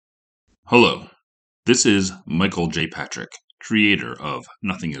Hello, this is Michael J. Patrick, creator of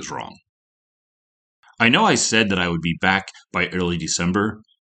Nothing Is Wrong. I know I said that I would be back by early December,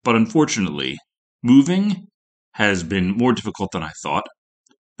 but unfortunately, moving has been more difficult than I thought.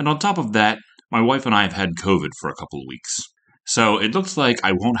 And on top of that, my wife and I have had COVID for a couple of weeks. So it looks like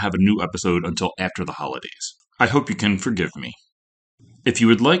I won't have a new episode until after the holidays. I hope you can forgive me. If you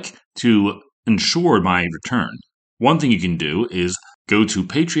would like to ensure my return, one thing you can do is go to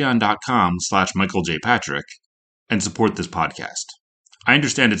patreon.com/MichaelJPatrick and support this podcast. I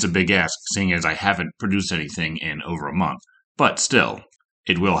understand it's a big ask, seeing as I haven't produced anything in over a month, but still,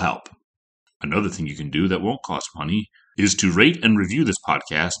 it will help. Another thing you can do that won't cost money is to rate and review this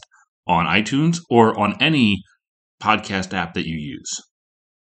podcast on iTunes or on any podcast app that you use.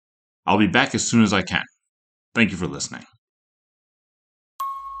 I'll be back as soon as I can. Thank you for listening.